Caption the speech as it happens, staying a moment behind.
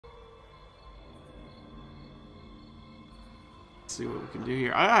Let's see what we can do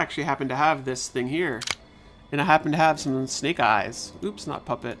here. I actually happen to have this thing here. And I happen to have some snake eyes. Oops, not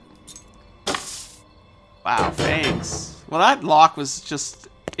puppet. Wow, thanks. Well, that lock was just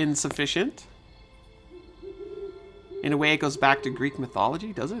insufficient. In a way, it goes back to Greek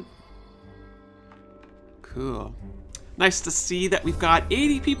mythology, does it? Cool. Nice to see that we've got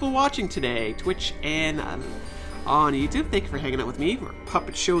 80 people watching today. Twitch and on YouTube. Thank you for hanging out with me. We're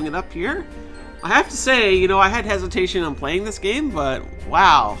puppet showing it up here. I have to say, you know, I had hesitation on playing this game, but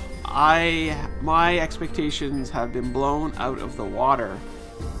wow. My expectations have been blown out of the water.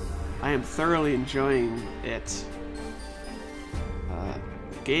 I am thoroughly enjoying it.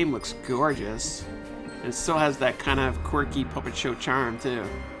 The game looks gorgeous. And it still has that kind of quirky puppet show charm, too.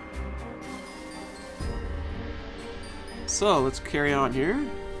 So, let's carry on here.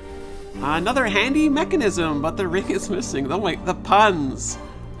 Another handy mechanism, but the ring is missing. Oh my, the puns!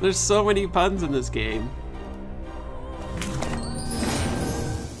 There's so many puns in this game.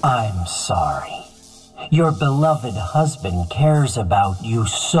 I'm sorry. Your beloved husband cares about you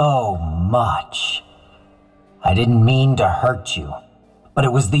so much. I didn't mean to hurt you, but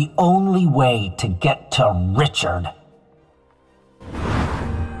it was the only way to get to Richard.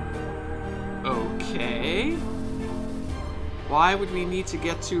 Okay. Why would we need to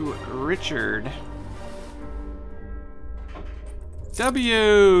get to Richard?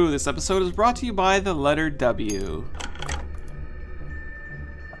 W! This episode is brought to you by the letter W.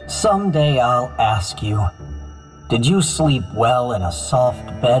 Someday I'll ask you, did you sleep well in a soft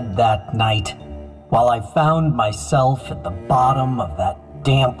bed that night while I found myself at the bottom of that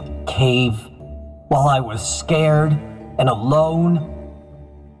damp cave, while I was scared and alone?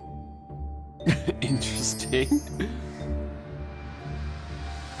 Interesting.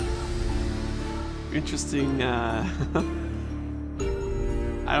 Interesting,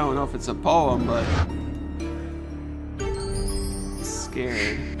 I don't know if it's a poem, but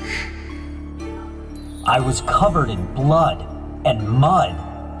scared. I was covered in blood and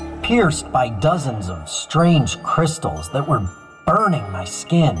mud, pierced by dozens of strange crystals that were burning my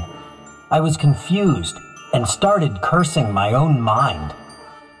skin. I was confused and started cursing my own mind.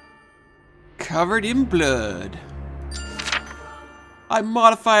 Covered in blood. I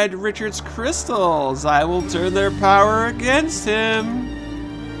modified Richard's crystals. I will turn their power against him.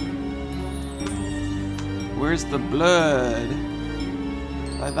 Where's the blood?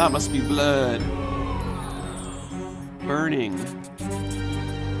 That must be blood. Burning.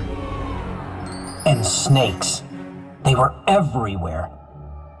 And snakes. They were everywhere.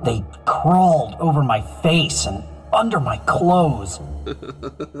 They crawled over my face and under my clothes.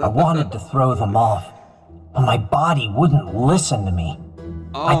 I wanted to throw them off, but my body wouldn't listen to me.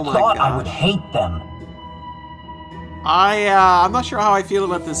 I thought I would hate them. I'm not sure how I feel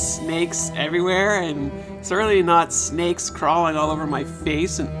about the snakes everywhere, and certainly not snakes crawling all over my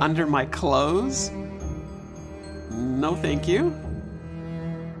face and under my clothes. No thank you.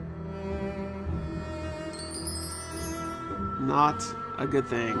 Not a good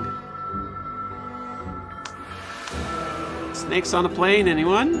thing. Snakes on a plane,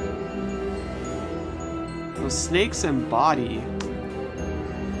 anyone? No snakes and body.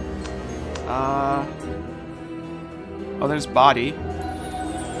 Oh, there's body.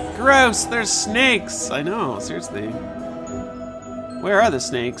 Gross, there's snakes! I know, seriously. Where are the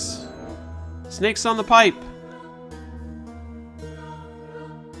snakes? Snakes on the pipe.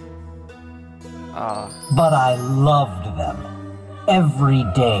 But I loved them. Every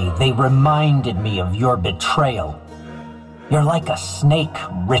day they reminded me of your betrayal. You're like a snake,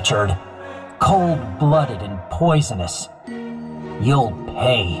 Richard. Cold-blooded and poisonous. You'll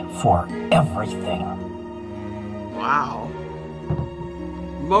pay for everything. Wow.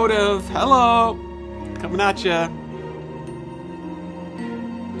 Motive, hello! Coming at ya.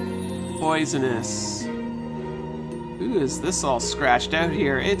 Poisonous. Who is this all scratched out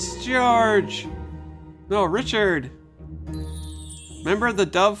here? It's George! No, Richard! Remember the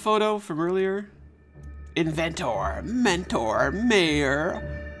dove photo from earlier? Inventor, mentor,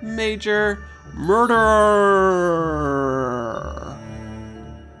 mayor, major, murderer.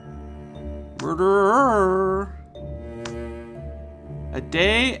 Murderer. A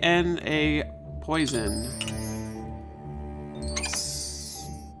day and a poison.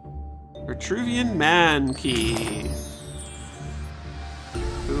 Vitruvian man key.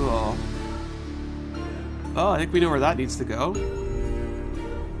 Cool. Oh, I think we know where that needs to go.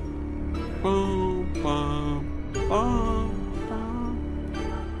 Boom, boom, boom,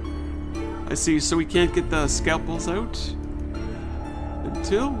 boom. I see, so we can't get the scalpels out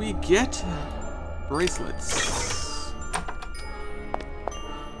until we get bracelets.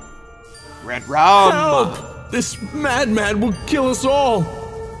 Red rum! Help! This madman will kill us all!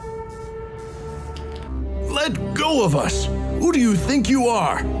 Let go of us! Who do you think you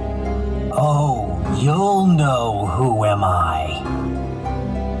are? Oh, you'll know who am I.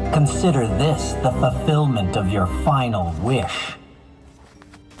 Consider this the fulfillment of your final wish.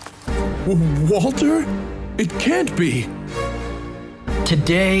 Walter? It can't be!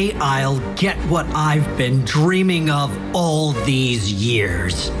 Today, I'll get what I've been dreaming of all these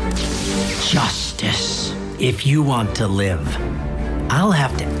years. Justice. If you want to live, I'll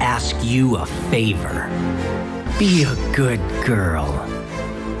have to ask you a favor. Be a good girl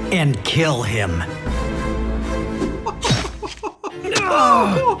and kill him.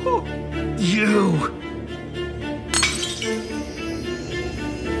 No! You!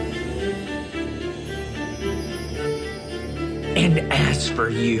 And as for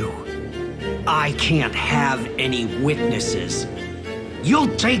you, I can't have any witnesses.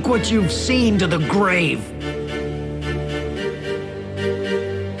 You'll take what you've seen to the grave.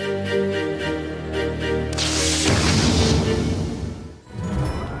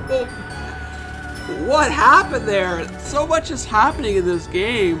 What happened there? So much is happening in this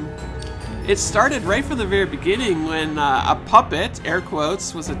game. It started right from the very beginning when a puppet, air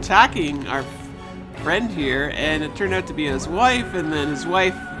quotes, was attacking our friend here, and it turned out to be his wife, and then his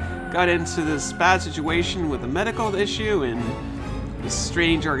wife got into this bad situation with a medical issue and this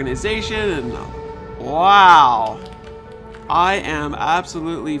strange organization, and wow. I am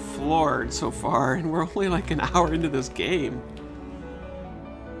absolutely floored so far, and we're only like an hour into this game.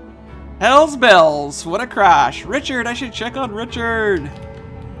 Hell's bells, what a crash. Richard, I should check on Richard.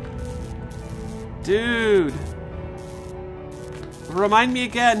 Dude. Remind me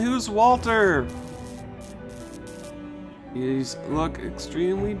again, who's Walter? These look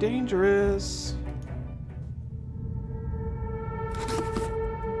extremely dangerous.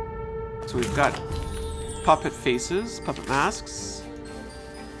 So we've got puppet faces, puppet masks.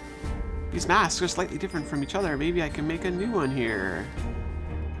 These masks are slightly different from each other. Maybe I can make a new one here.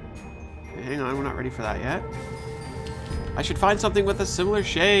 Hang on, we're not ready for that yet. I should find something with a similar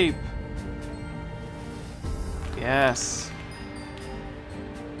shape. Yes.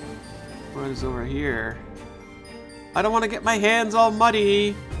 What is over here? I don't want to get my hands all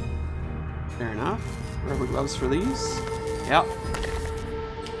muddy. Fair enough. Rubber gloves for these. Yep.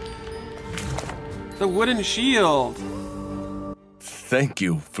 The wooden shield. Thank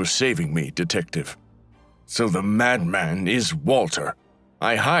you for saving me, Detective. So the madman is Walter.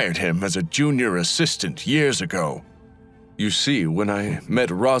 I hired him as a junior assistant years ago. You see, when I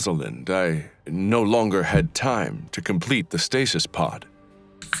met Rosalind, I no longer had time to complete the stasis pod.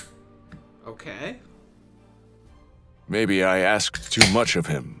 Okay. Maybe I asked too much of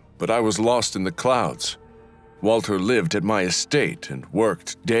him, but I was lost in the clouds. Walter lived at my estate and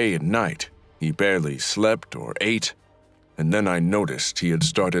worked day and night. He barely slept or ate, and then I noticed he had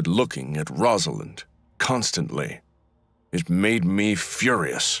started looking at Rosalind constantly. It made me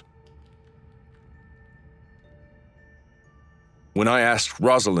furious. When I asked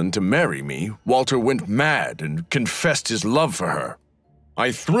Rosalind to marry me, Walter went mad and confessed his love for her.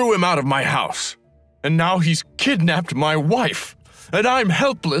 I threw him out of my house, and now he's kidnapped my wife, and I'm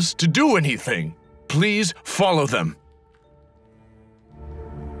helpless to do anything. Please follow them.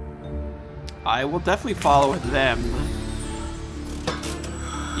 I will definitely follow them.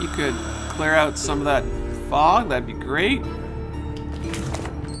 You could clear out some of that fog, that'd be great.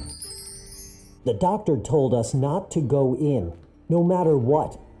 The doctor told us not to go in, no matter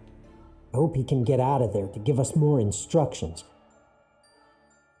what. I hope he can get out of there to give us more instructions.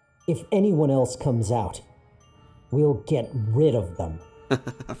 If anyone else comes out, we'll get rid of them.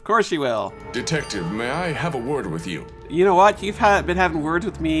 Of course you will. Detective, may I have a word with you? You know what? You've been having words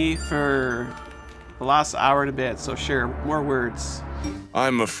with me for the last hour and a bit, so sure, more words.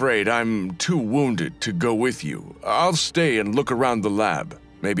 I'm afraid I'm too wounded to go with you. I'll stay and look around the lab.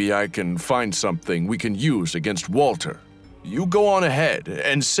 Maybe I can find something we can use against Walter. You go on ahead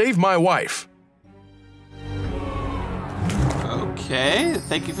and save my wife. Okay,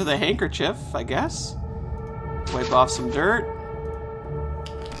 thank you for the handkerchief, I guess. Wipe off some dirt.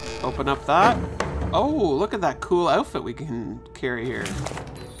 Open up that. Oh, look at that cool outfit we can carry here.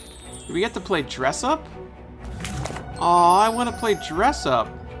 Do we get to play dress up? Oh, I want to play dress up.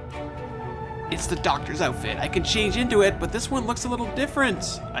 It's the doctor's outfit. I can change into it, but this one looks a little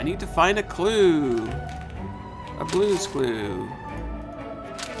different. I need to find a clue. A blues clue.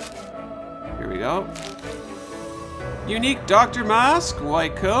 Here we go. Unique doctor mask,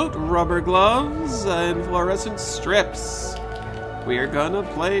 white coat, rubber gloves, and fluorescent strips. We are gonna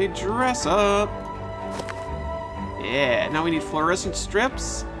play dress up. Yeah, now we need fluorescent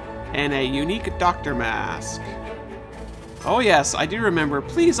strips And a unique doctor mask. Oh yes, I do remember.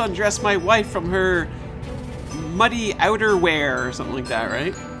 Please undress my wife from her muddy outerwear or something like that,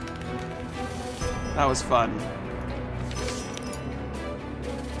 right? That was fun.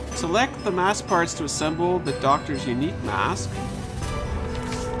 Select the mask parts to assemble the doctor's unique mask.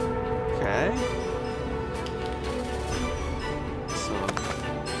 Okay. So.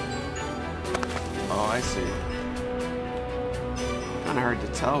 Oh, I see. Kind of hard to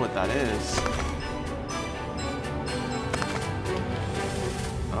tell what that is.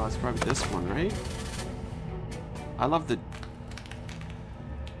 Oh, it's probably this one, right? I love the...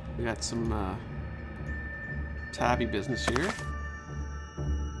 We got some tabby business here.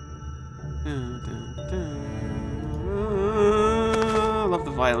 Dun, dun, dun. I love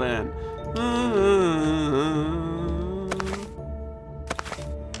the violin.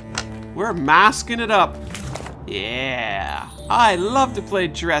 We're masking it up. Yeah. I love to play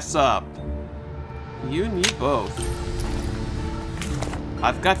dress up. You and me both.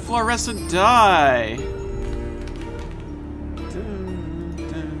 I've got fluorescent dye. Dun,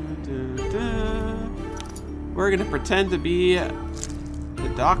 dun, dun, dun. We're gonna pretend to be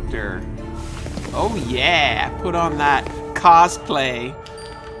the doctor. Oh yeah, put on that cosplay.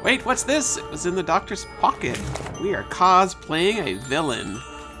 Wait, what's this? It was in the doctor's pocket. We are cosplaying a villain.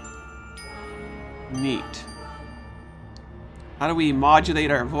 Neat. How do we modulate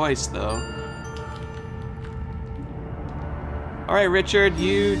our voice, though? Alright, Richard,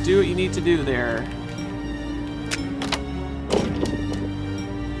 you do what you need to do there.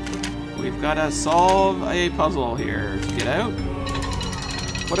 We've got to solve a puzzle here. Get out.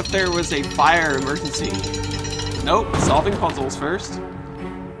 What if there was a fire emergency? Nope, solving puzzles first.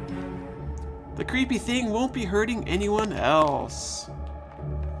 The creepy thing won't be hurting anyone else.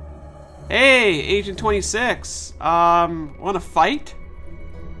 Hey, Agent 26. Want to fight?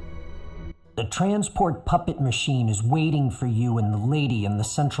 The transport puppet machine is waiting for you and the lady in the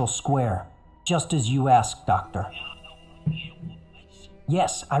central square, just as you asked, Doctor.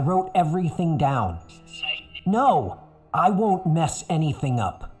 Yes, I wrote everything down. No, I won't mess anything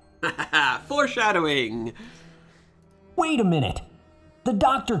up. Foreshadowing. Wait a minute. The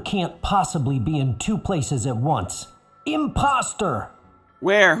doctor can't possibly be in two places at once. Imposter!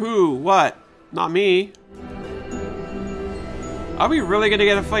 Where? Who? What? Not me. Are we really gonna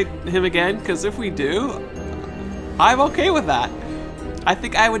get to fight him again? Because if we do, I'm okay with that. I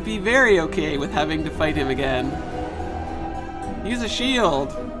think I would be very okay with having to fight him again. Use a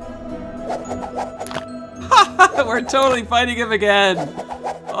shield. We're totally fighting him again.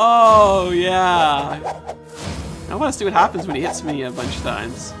 Oh, yeah. I want to see what happens when he hits me a bunch of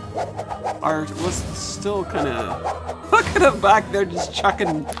times. Our was still kind of... Look at him back there just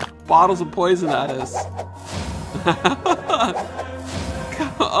chucking bottles of poison at us.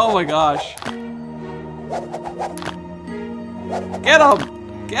 Oh my gosh. Get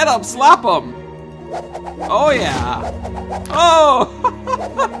him! Get him! Slap him! Oh yeah! Oh!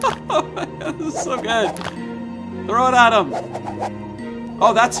 This is so good. Throw it at him.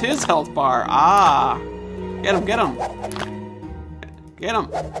 Oh, that's his health bar. Ah. Get him, get him. Get him.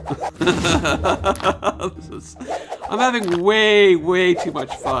 I'm having way, way too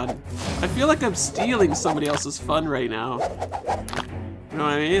much fun. I feel like I'm stealing somebody else's fun right now. You know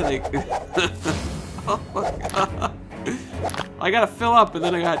what I mean? Like, oh my god. I gotta fill up and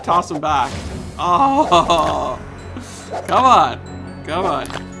then I gotta toss them back. Oh, come on. Come on.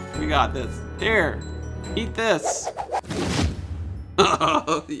 We got this. Here, eat this.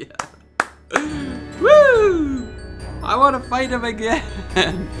 Oh, yeah. Woo! I want to fight him again.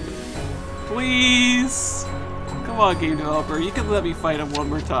 Please. Come on, game developer. You can let me fight him one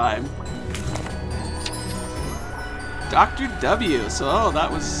more time. Dr. W. So,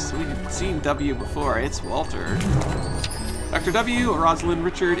 that was... We've seen W before. It's Walter. Dr. W, Rosalind,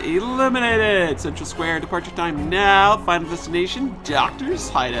 Richard, eliminated. Central Square, departure time now. Final destination, Doctor's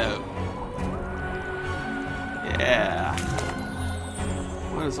Hideout. Yeah.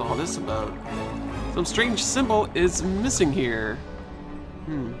 What is all this about? Some strange symbol is missing here.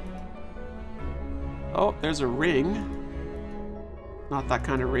 Oh, there's a ring. Not that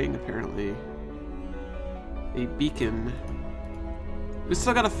kind of ring, apparently. A beacon. We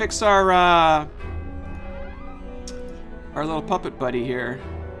still gotta fix our little puppet buddy here.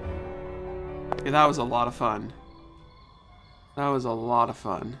 Yeah, that was a lot of fun. That was a lot of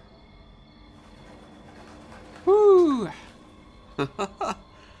fun. Woo!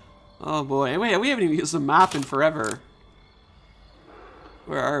 Oh boy, wait, we haven't even used the map in forever.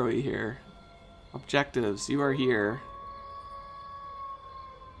 Where are we here? Objectives, you are here.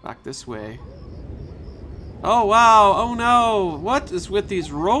 Back this way. Oh wow, oh no. What is with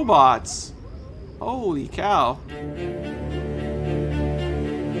these robots? Holy cow.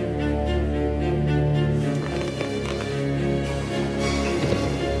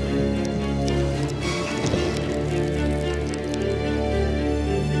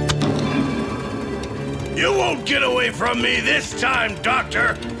 You won't get away from me this time,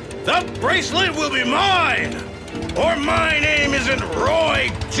 Doctor! The bracelet will be mine! Or my name isn't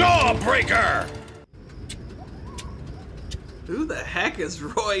Roy Jawbreaker! Who the heck is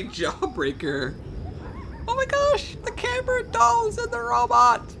Roy Jawbreaker? Oh my gosh, the camera doll is in the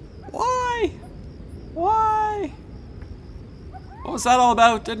robot! Why? Why? What was that all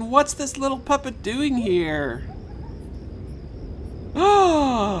about? And what's this little puppet doing here?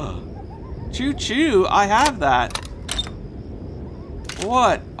 Oh! Choo choo, I have that.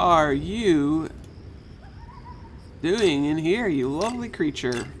 What are you doing in here, you lovely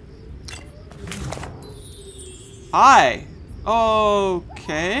creature? Hi.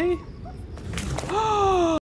 Okay.